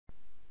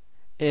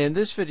In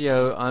this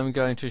video I'm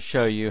going to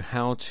show you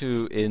how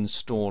to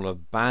install a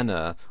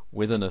banner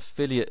with an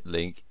affiliate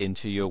link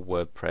into your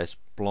WordPress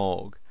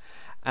blog.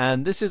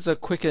 And this is a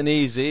quick and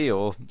easy,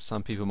 or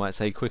some people might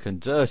say quick and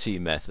dirty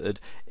method.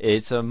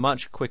 It's a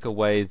much quicker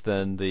way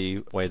than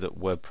the way that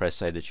WordPress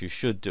say that you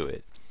should do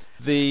it.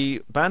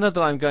 The banner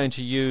that I'm going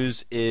to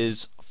use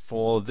is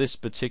for this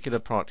particular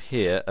product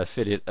here,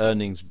 Affiliate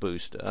Earnings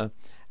Booster,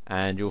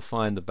 and you'll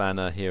find the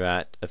banner here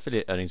at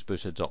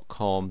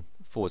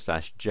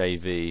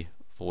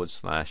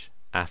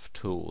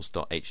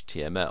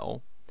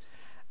affiliateearningsbooster.com/jv/avtools.html.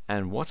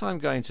 and what I'm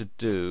going to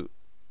do,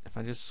 if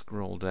I just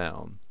scroll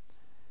down,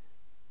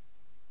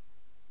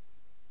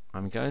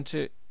 I'm going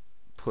to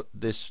put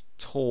this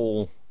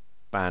tall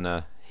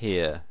banner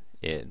here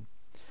in.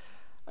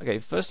 Okay,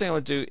 first thing I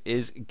would do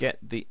is get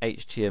the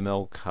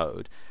HTML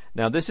code.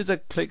 Now this is a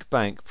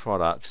ClickBank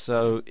product,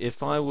 so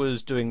if I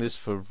was doing this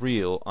for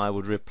real, I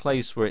would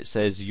replace where it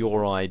says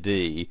your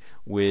ID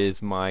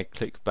with my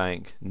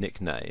ClickBank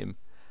nickname,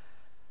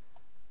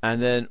 and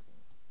then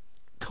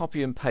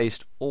copy and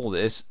paste all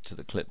this to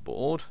the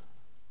clipboard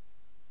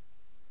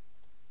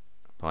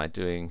by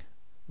doing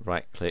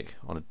right click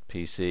on a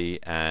PC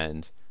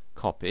and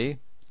copy.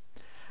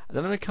 And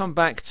then I'm going to come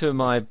back to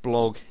my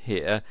blog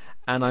here,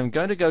 and I'm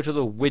going to go to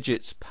the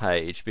widgets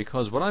page,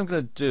 because what I'm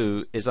going to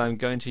do is I'm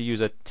going to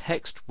use a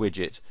text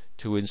widget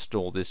to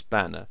install this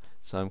banner.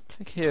 So I'm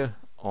click here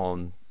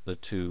on the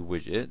two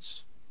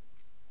widgets,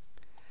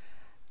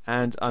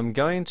 and I'm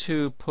going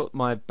to put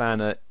my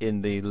banner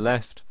in the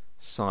left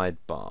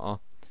sidebar.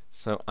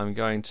 So I'm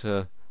going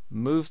to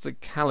move the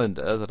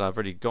calendar that I've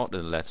already got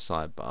in the left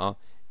sidebar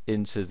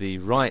into the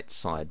right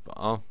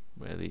sidebar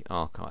where the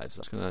archives.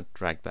 I'm just going to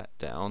drag that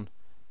down.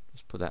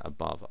 Let's put that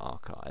above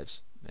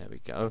archives. There we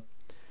go.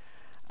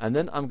 And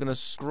then I'm going to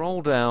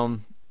scroll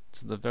down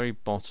to the very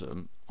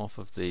bottom off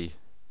of the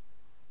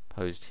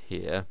post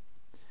here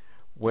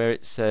where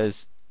it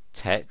says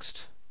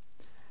text,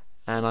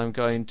 and I'm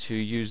going to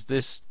use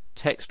this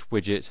text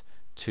widget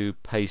to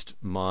paste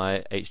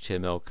my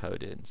HTML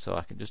code in. So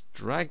I can just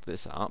drag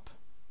this up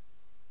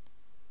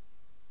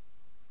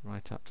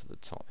right up to the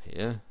top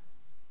here,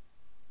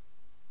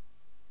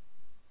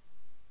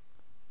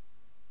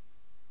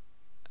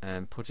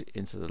 and put it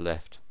into the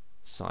left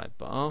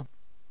sidebar.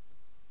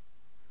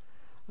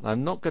 And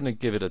I'm not going to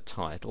give it a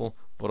title.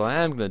 What I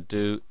am going to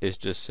do is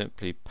just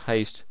simply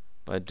paste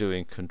by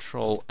doing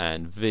Control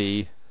and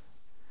V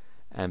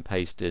and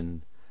paste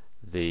in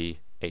the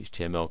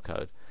HTML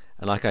code.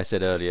 And like I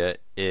said earlier,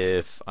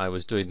 if I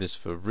was doing this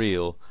for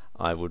real,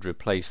 I would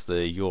replace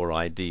the your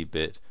ID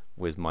bit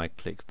with my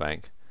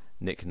ClickBank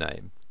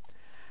nickname.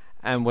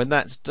 And when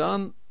that's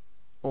done,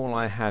 all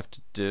I have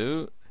to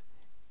do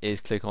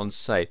is click on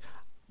Save.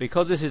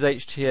 Because this is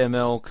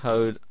HTML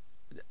code,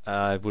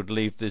 I would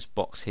leave this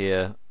box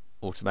here,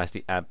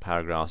 automatically add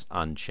paragraphs,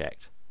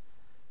 unchecked.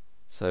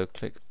 So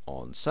click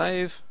on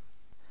Save,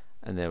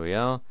 and there we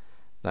are,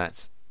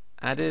 that's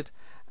added.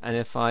 And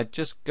if I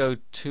just go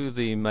to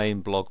the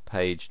main blog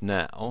page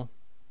now,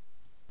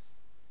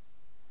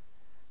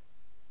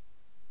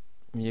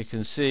 you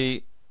can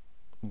see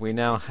we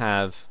now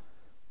have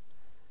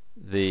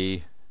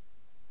the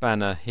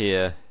banner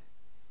here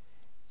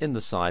in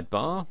the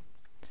sidebar.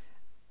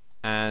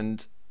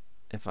 And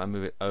if I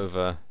move it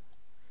over,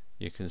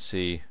 you can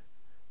see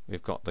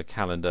we've got the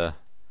calendar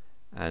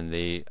and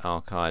the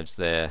archives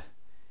there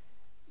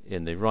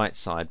in the right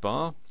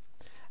sidebar.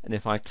 And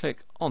if I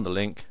click on the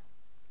link,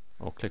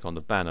 or click on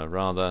the banner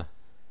rather,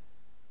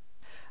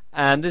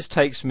 and this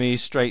takes me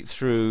straight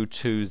through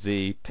to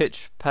the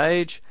pitch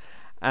page.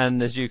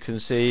 And as you can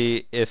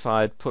see, if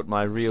I'd put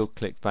my real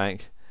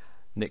ClickBank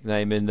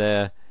nickname in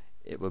there,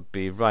 it would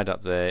be right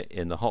up there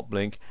in the hop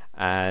link,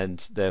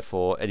 and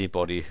therefore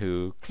anybody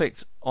who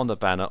clicked on the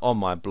banner on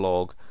my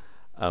blog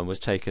was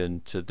taken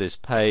to this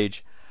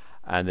page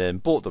and then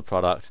bought the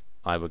product,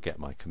 I would get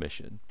my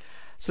commission.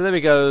 So there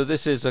we go.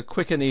 This is a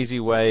quick and easy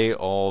way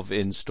of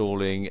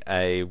installing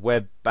a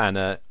web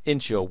banner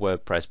into your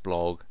WordPress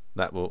blog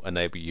that will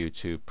enable you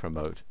to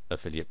promote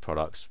affiliate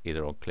products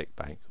either on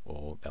ClickBank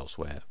or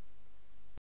elsewhere.